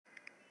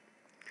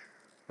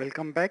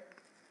Welcome back.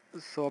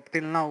 So up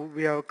till now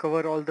we have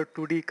covered all the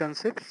 2D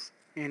concepts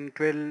in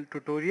 12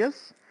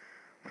 tutorials.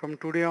 From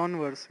today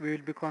onwards we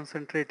will be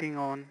concentrating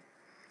on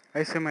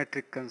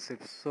isometric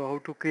concepts. So how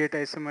to create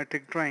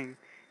isometric drawing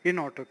in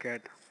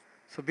AutoCAD.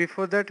 So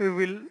before that we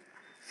will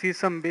see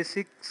some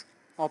basics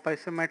of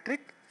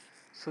isometric.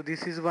 So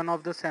this is one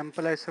of the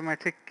sample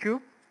isometric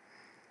cube.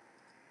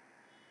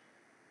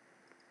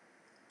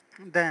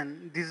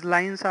 Then these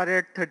lines are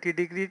at 30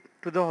 degree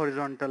to the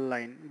horizontal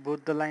line.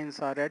 Both the lines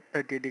are at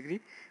 30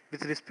 degree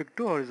with respect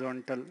to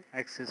horizontal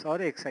axis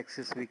or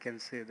x-axis, we can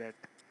say that.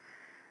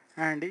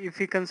 And if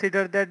we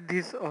consider that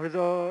this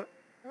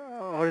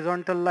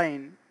horizontal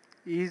line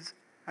is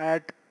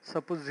at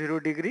suppose 0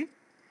 degree,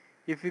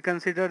 if we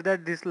consider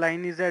that this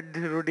line is at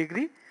 0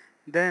 degree,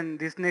 then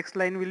this next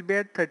line will be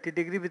at 30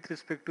 degree with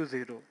respect to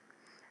 0,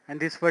 and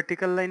this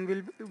vertical line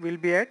will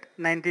be at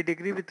 90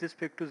 degree with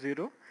respect to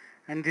 0,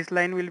 and this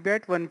line will be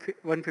at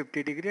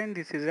 150 degree, and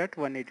this is at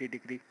 180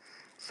 degree.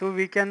 So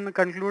we can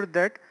conclude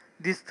that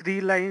these three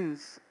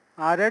lines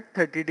are at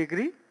 30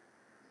 degree,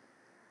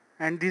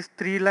 and these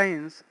three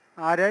lines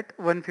are at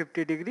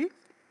 150 degree,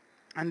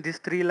 and these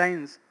three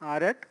lines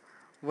are at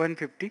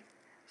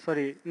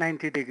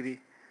 90 degree.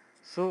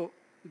 So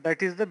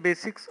that is the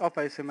basics of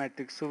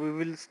isometric. So we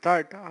will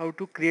start how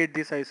to create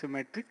this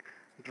isometric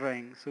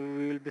drawing. So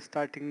we will be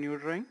starting new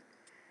drawing.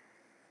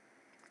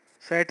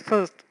 So at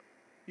first,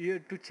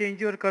 to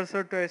change your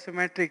cursor to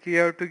isometric, you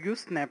have to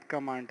use snap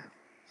command.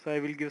 So I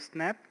will give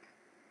snap,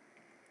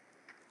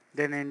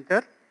 then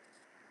enter,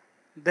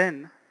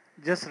 then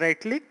just right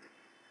click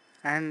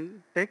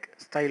and take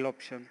style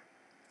option.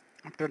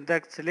 After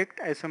that, select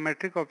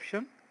isometric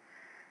option,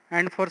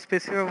 and for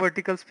specify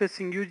vertical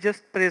spacing you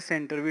just press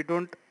enter. We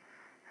don't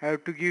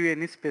have to give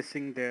any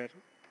spacing there.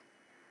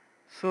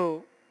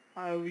 So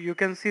you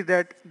can see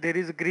that there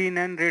is green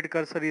and red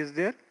cursor is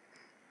there,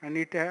 and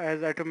it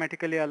has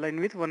automatically aligned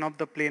with one of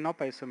the plane of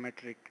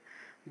isometric.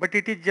 But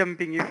it is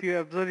jumping. If you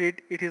observe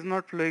it, it is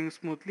not flowing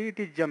smoothly, it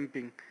is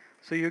jumping.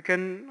 So you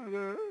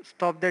can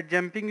stop that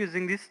jumping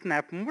using this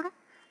snap mode.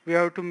 We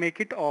have to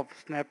make it off,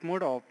 snap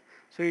mode off,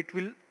 so it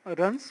will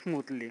run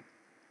smoothly.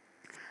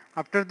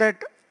 After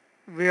that,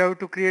 we have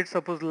to create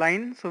suppose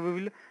line. So we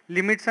will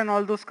limits and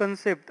all those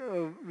concept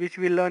which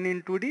we learn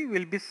in 2D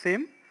will be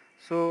same.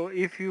 So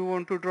if you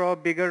want to draw a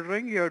bigger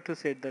drawing, you have to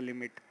set the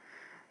limit.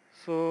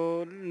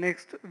 So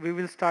next we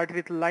will start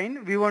with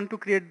line. We want to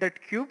create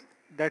that cube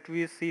that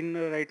we seen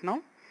right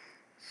now.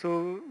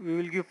 So we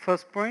will give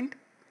first point.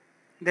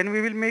 Then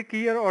we will make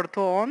here ortho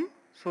on,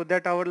 so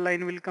that our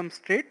line will come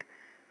straight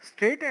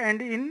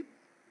and in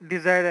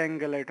desired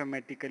angle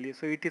automatically.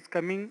 So it is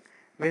coming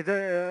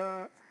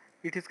whether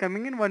it is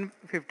coming in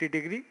 150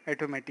 degree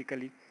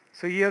automatically.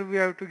 So here we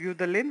have to give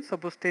the length.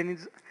 Suppose 10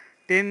 is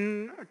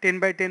 10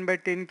 by 10 by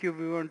 10 cube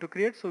we want to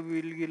create. So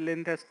we will give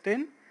length as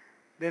 10.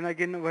 Then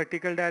again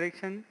vertical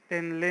direction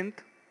 10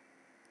 length.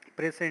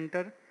 Press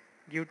enter.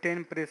 Give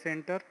 10. Press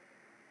enter.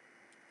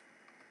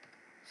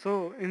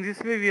 So in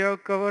this way we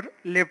have covered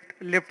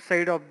left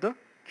side of the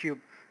cube.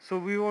 So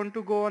we want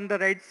to go on the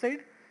right side.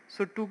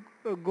 So to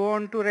go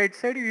on to right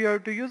side, you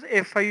have to use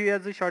F5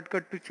 as a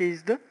shortcut to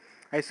change the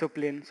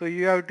isoplane. So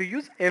you have to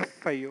use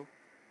F5.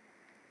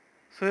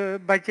 So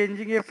by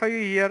changing F5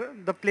 here,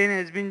 the plane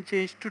has been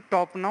changed to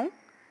top now.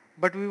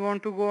 But we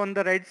want to go on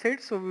the right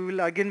side, so we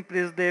will again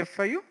press the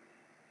F5.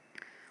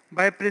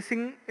 By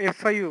pressing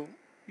F5,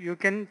 you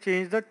can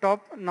change the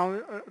top.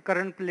 Now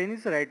current plane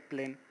is right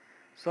plane.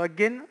 So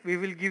again we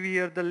will give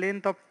here the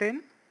length of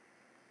 10,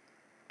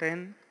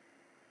 10,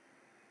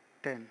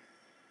 10.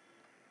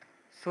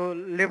 So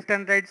left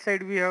and right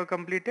side we have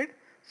completed.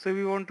 So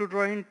we want to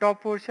draw in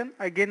top portion.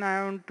 Again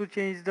I want to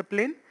change the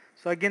plane.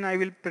 So again I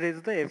will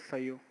press the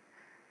F5.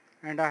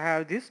 And I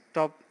have this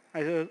top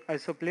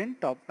isoplane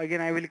top.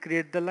 Again I will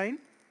create the line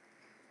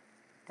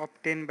of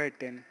 10 by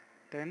 10,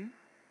 10,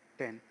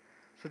 10.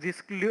 So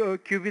this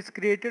cube is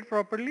created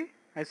properly,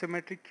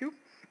 isometric cube.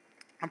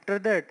 After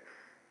that,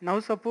 now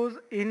suppose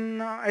in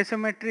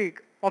isometric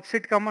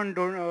offset command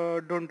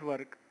don't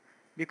work,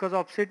 because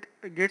offset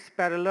gets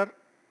parallel,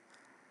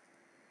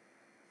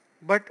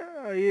 but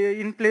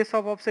in place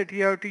of offset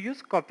you have to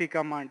use copy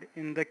command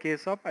in the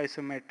case of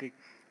isometric,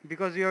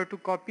 because you have to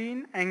copy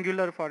in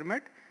angular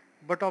format,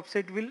 but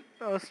offset will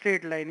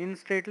straight line. In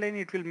straight line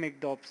it will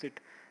make the offset.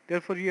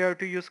 Therefore you have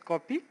to use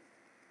copy,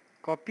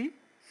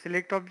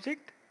 select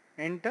object,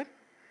 enter,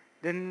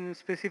 then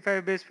specify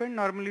base point.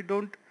 Normally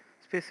don't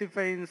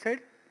specify inside,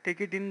 take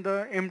it in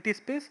the empty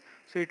space,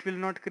 so it will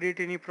not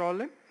create any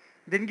problem.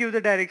 Then give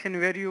the direction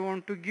where you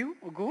want to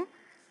go,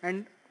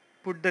 and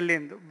put the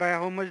length, by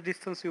how much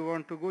distance you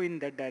want to go in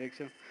that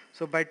direction.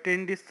 So by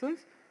 10 distance,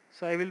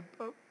 so I will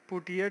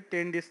put here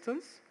 10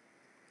 distance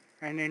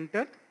and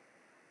enter.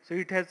 So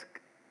it has,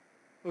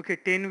 okay,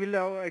 10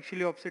 will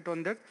actually offset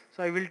on that,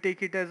 so I will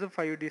take it as a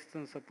 5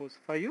 distance, suppose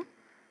 5,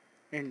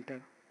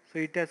 enter. So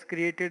it has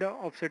created a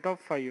offset of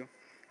 5.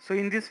 So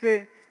in this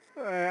way,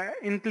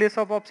 in place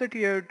of offset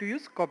you have to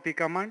use copy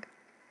command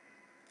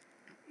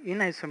in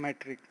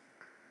isometric.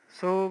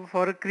 So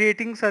for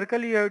creating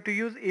circle you have to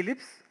use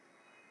ellipse.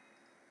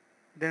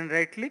 then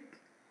right click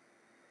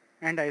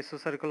and iso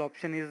circle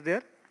option is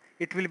there.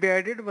 It will be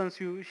added once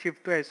you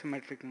shift to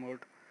isometric mode.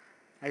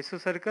 Iso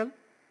circle,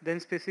 then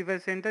specify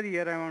center.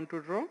 Here I want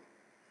to draw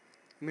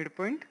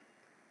midpoint.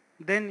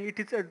 Then it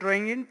is a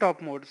drawing in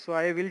top mode, so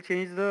I will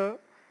change the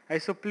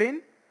isoplane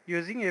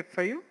using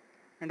F5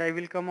 and I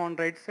will come on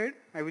right side.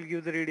 I will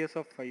give the radius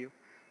of 5.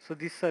 So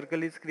this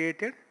circle is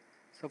created.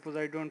 Suppose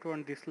I don't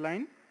want this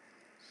line,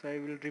 so I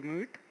will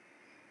remove it.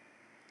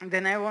 And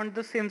then I want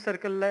the same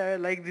circle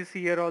like this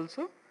here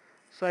also,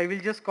 so I will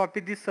just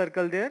copy this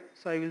circle there.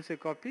 So I will say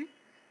copy,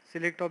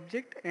 select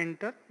object,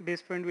 enter.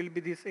 Base point will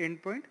be this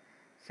end point,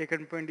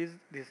 second point is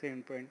this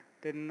end point,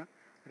 then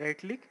right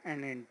click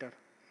and enter.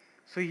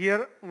 So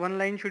here one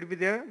line should be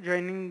there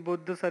joining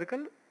both the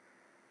circle.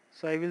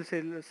 So I will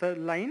say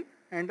line,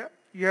 and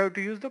you have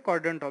to use the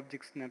quadrant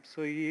object snap.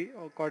 So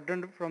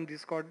quadrant from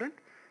this quadrant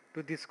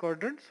to this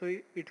quadrant, so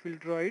it will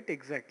draw it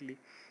exactly.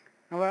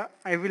 Now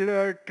I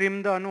will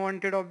trim the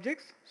unwanted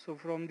objects. So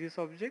from this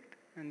object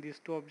and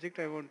these two objects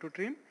I want to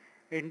trim,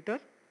 enter,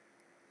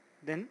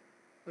 then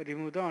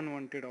remove the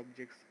unwanted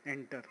objects,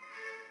 enter,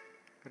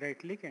 right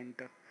click,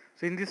 enter.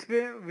 So in this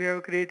way we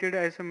have created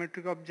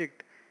isometric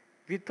object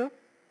with a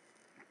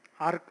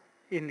arc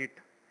in it.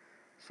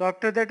 So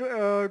after that,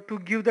 to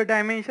give the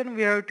dimension,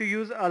 we have to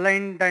use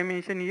aligned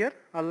dimension here,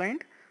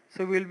 aligned.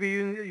 So we will be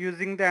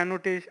using the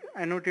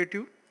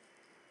annotative.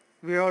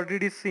 We have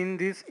already seen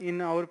this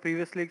in our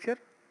previous lecture,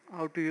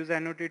 how to use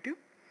annotative.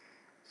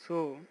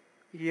 So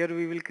here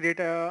we will create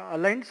a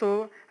aligned.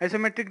 So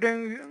isometric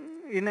drawing,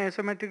 in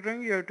isometric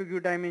drawing, you have to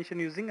give dimension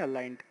using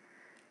aligned.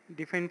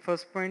 Define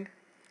first point,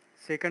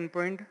 second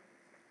point,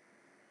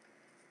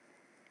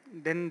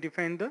 then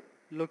define the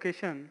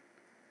location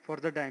for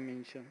the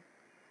dimension.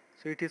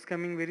 So it is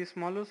coming very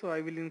smaller, so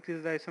I will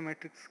increase the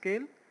isometric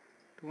scale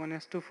to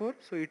 1:4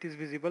 so it is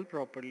visible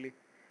properly.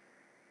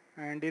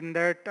 And in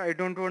that I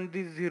don't want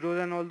these zeros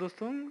and all those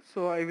things,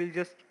 so I will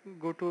just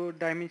go to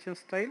dimension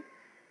style,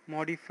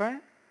 modify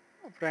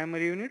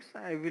primary units.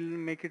 I will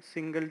make it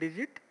single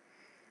digit.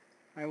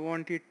 I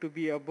want it to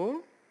be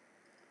above.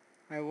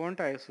 I want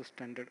ISO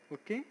standard.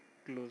 Okay,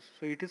 close.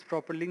 So it is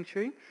properly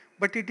showing,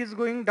 but it is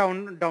going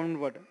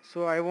downward.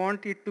 So I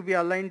want it to be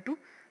aligned to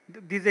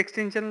this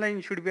extension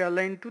line should be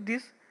aligned to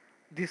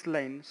this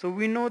line. So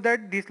we know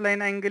that this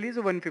line angle is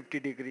 150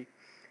 degree.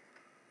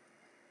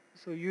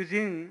 So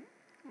using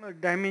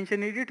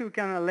dimension edit you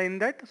can align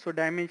that. So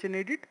dimension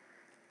edit,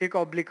 take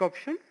oblique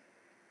option,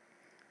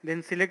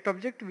 then select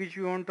object which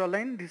you want to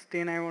align. This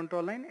 10 I want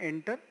to align,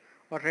 enter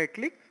or right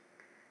click,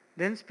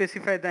 then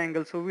specify the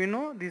angle. So we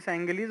know this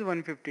angle is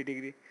 150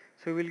 degree.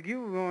 So we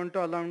want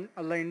to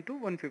align to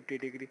 150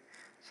 degree.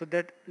 So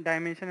that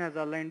dimension has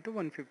aligned to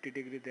 150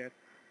 degree there.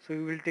 So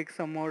we will take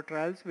some more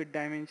trials with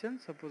dimension.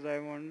 Suppose I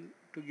want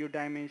to give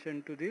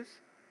dimension to this.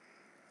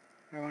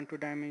 I want to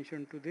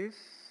dimension to this.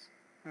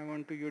 I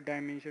want to give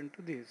dimension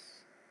to this.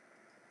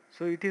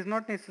 So it is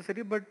not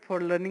necessary, but for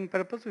learning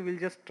purpose we will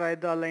just try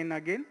the align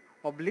again,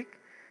 oblique,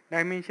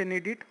 dimension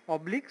edit,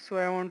 oblique. So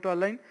I want to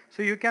align.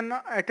 So you can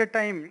at a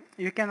time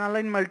you can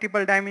align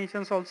multiple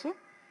dimensions also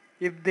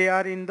if they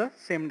are in the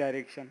same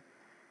direction.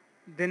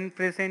 Then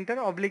press enter,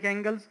 oblique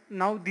angles.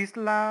 Now this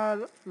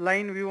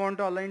line we want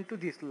to align to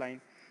this line.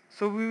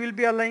 So we will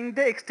be aligning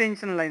the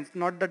extension lines,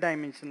 not the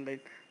dimension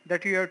line.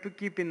 That you have to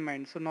keep in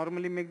mind. So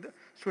normally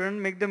student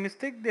make the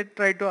mistake, they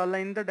try to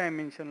align the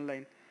dimension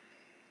line.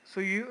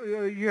 So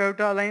you have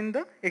to align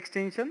the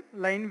extension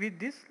line with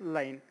this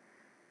line.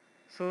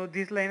 So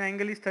this line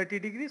angle is 30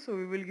 degrees, so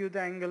we will give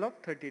the angle of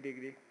 30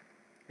 degree.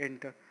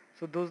 Enter.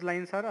 So those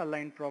lines are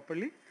aligned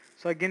properly.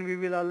 So again we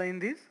will align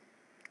this,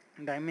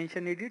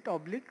 dimension edit,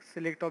 oblique,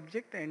 select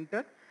object,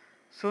 enter.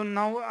 So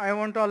now I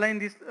want to align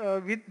this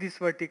with this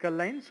vertical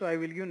line, so I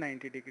will give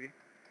 90 degree.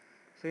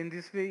 So in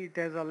this way it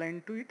has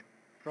aligned to it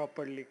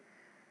properly.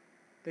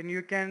 Then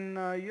you can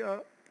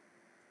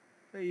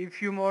if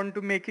you want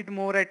to make it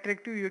more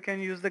attractive, you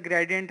can use the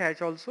gradient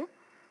hatch also.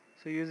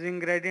 So using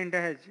gradient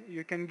hatch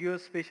you can give a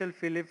special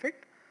fill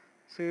effect,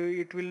 so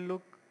it will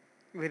look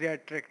very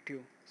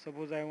attractive.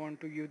 Suppose I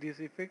want to give this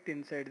effect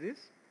inside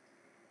this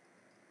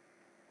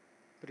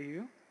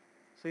preview.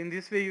 So in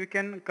this way you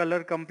can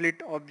color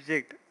complete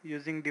object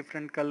using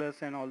different colors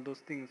and all those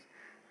things,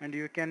 and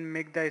you can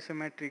make the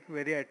isometric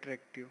very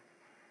attractive,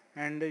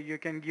 and you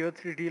can give a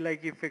 3D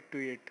like effect to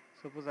it.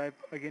 Suppose I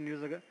again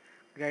use a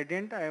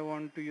gradient. I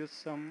want to use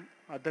some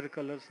other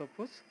color.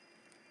 Suppose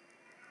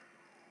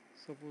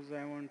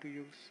I want to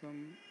use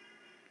some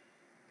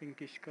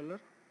pinkish color.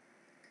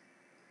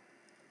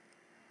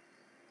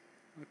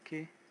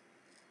 Okay,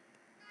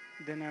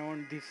 then I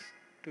want this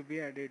to be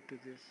added to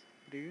this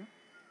preview.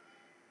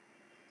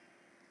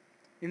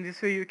 In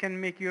this way you can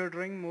make your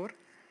drawing more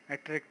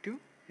attractive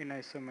in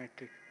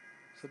isometric.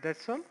 So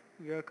that's all.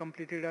 We have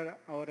completed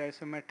our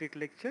isometric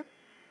lecture.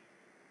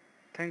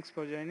 Thanks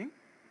for joining.